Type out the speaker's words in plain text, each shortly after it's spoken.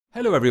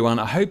Hello everyone,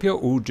 I hope you're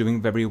all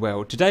doing very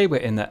well. Today we're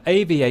in the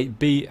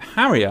AV-8B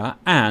Harrier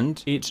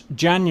and it's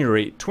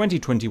January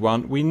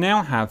 2021. We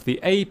now have the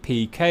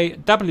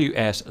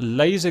APKWS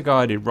laser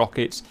guided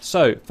rockets.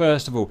 So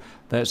first of all,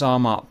 there's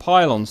our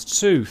pylons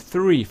 2,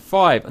 3,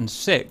 5 and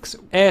 6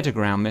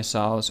 air-to-ground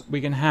missiles.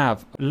 We can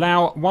have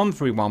LAO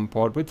 131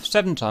 pod with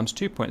 7 times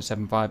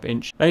 2.75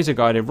 inch laser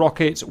guided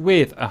rockets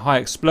with a high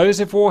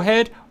explosive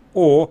warhead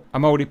or a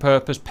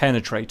multi-purpose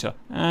penetrator.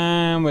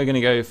 And we're going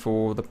to go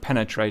for the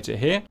penetrator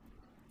here.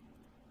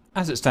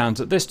 As it stands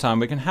at this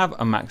time, we can have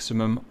a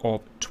maximum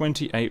of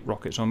 28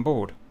 rockets on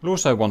board. We'll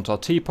also want our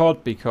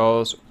T-pod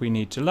because we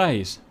need to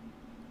laze.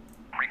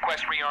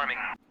 Request rearming.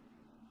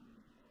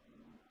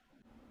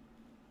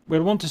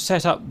 We'll want to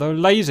set up the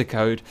laser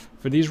code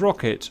for these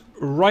rockets.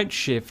 Right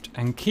shift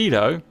and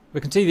kilo. We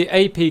can see the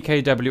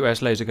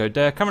APKWS laser code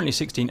there, currently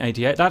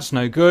 1688. That's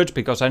no good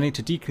because I need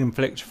to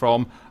deconflict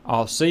from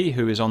RC,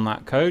 who is on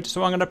that code.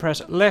 So I'm going to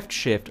press left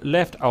shift,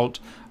 left alt,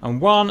 and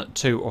 1,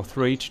 2, or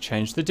 3 to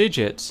change the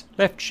digits.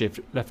 Left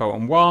shift, left alt,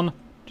 and 1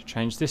 to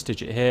change this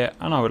digit here.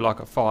 And I would like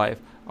a 5.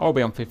 I'll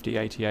be on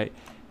 5088.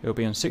 It'll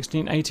be on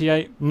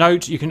 1688.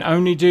 Note, you can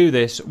only do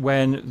this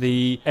when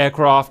the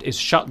aircraft is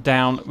shut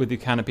down with the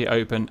canopy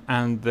open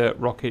and the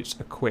rockets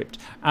equipped.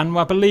 And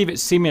I believe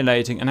it's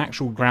simulating an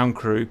actual ground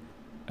crew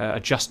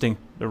adjusting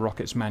the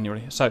rockets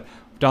manually. So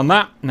we've done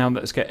that. Now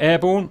let's get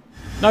airborne.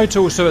 Note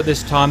also at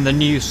this time the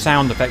new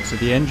sound effects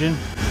of the engine.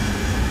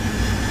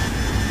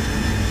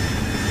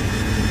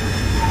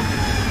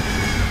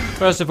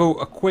 First of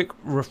all, a quick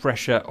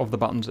refresher of the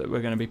buttons that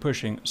we're going to be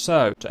pushing.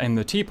 So to aim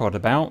the T-pod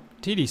about,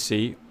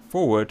 TDC,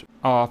 forward,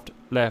 aft,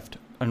 left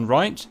and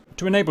right.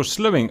 To enable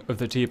slowing of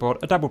the T-pod,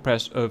 a double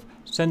press of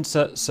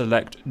sensor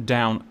select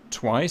down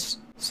twice.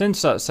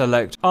 Sensor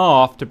select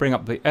aft to bring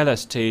up the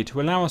LST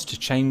to allow us to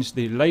change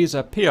the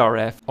laser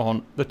PRF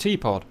on the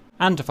T-pod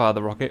and to fire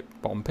the rocket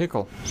bomb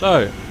pickle.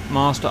 So,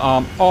 master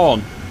arm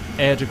on,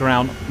 air to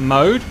ground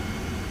mode,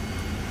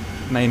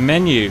 main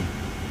menu,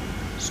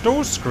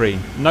 stall screen.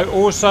 Note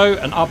also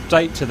an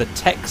update to the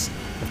text.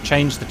 I've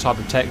changed the type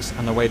of text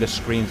and the way the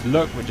screens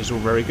look, which is all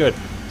very good.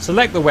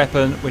 Select the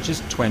weapon, which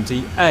is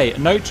 20A.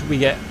 Note we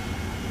get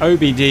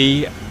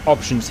OBD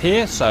options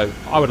here, so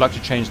I would like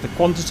to change the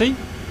quantity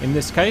in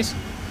this case.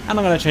 And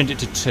I'm going to change it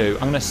to 2.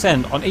 I'm going to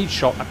send on each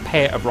shot a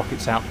pair of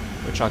rockets out,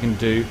 which I can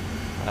do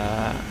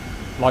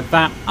like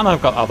that. And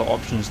I've got other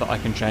options that I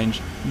can change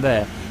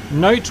there.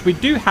 Note, we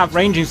do have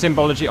ranging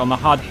symbology on the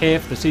HUD here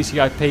for the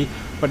CCIP,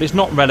 but it's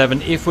not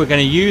relevant if we're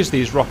going to use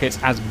these rockets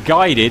as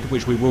guided,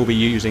 which we will be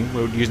using.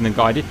 We're using them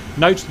guided.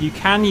 Note, you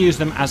can use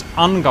them as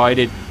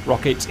unguided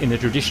rockets in the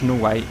traditional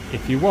way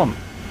if you want.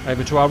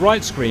 Over to our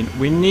right screen,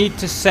 we need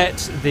to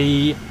set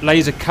the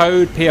laser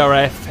code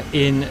PRF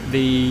in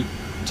the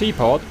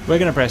T-pod. We're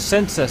going to press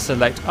sensor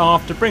select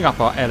aft to bring up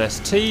our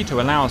LST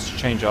to allow us to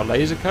change our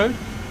laser code.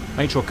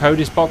 Make sure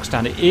code is boxed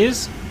and it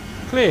is.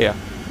 Clear.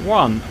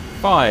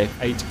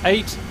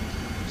 1588.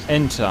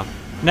 Enter.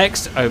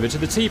 Next, over to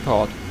the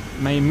T-pod.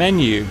 Main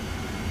menu.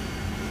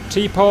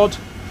 T-pod.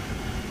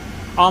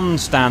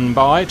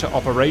 Unstandby to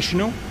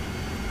operational.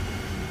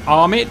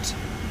 Arm it.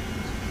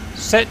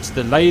 Set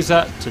the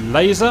laser to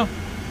laser.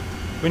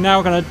 We're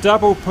now going to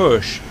double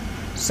push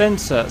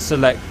sensor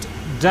select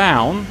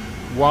down.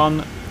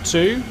 1,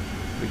 2.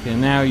 We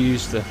can now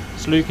use the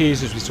slew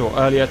keys as we saw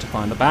earlier to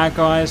find the bad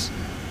guys.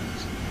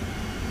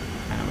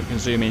 And we can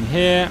zoom in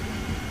here.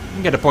 We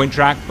can get a point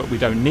track, but we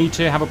don't need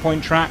to have a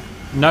point track.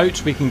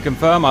 Note, we can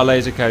confirm our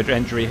laser code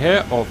entry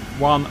here of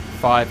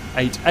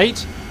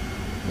 1588.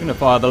 We're going to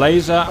fire the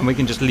laser and we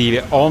can just leave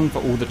it on for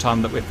all the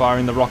time that we're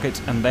firing the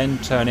rocket and then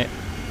turn it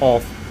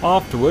off.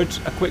 Afterwards,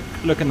 a quick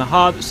look in the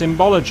HUD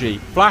symbology.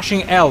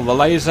 Flashing L, the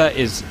laser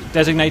is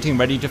designating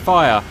ready to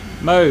fire.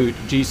 Mode,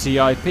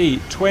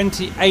 GCIP,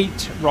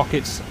 28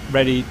 rockets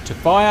ready to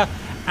fire,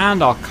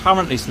 and our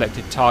currently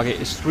selected target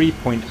is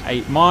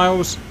 3.8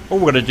 miles. All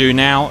we're going to do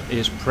now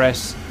is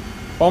press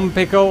bomb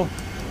pickle.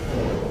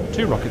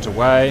 2 rockets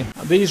away.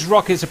 These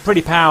rockets are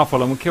pretty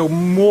powerful and will kill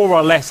more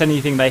or less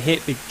anything they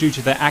hit due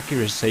to their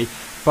accuracy,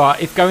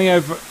 but if going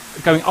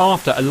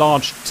after a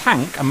large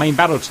tank, a main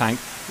battle tank,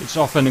 it's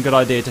often a good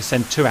idea to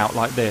send 2 out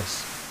like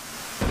this.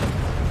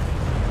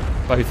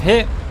 Both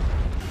hit.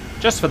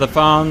 Just for the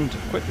fun, to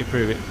quickly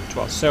prove it to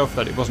ourselves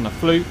that it wasn't a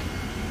fluke.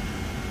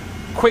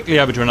 Quickly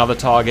over to another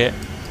target.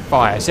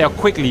 Fire. See how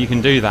quickly you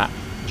can do that.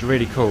 It's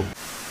really cool.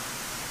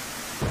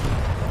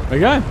 There we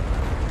go.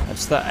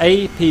 That's the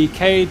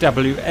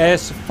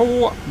APKWS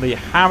for the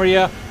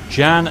Harrier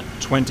Jan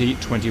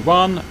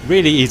 2021.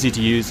 Really easy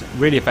to use,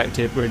 really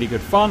effective, really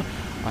good fun.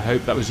 I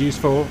hope that was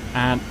useful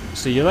and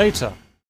see you later.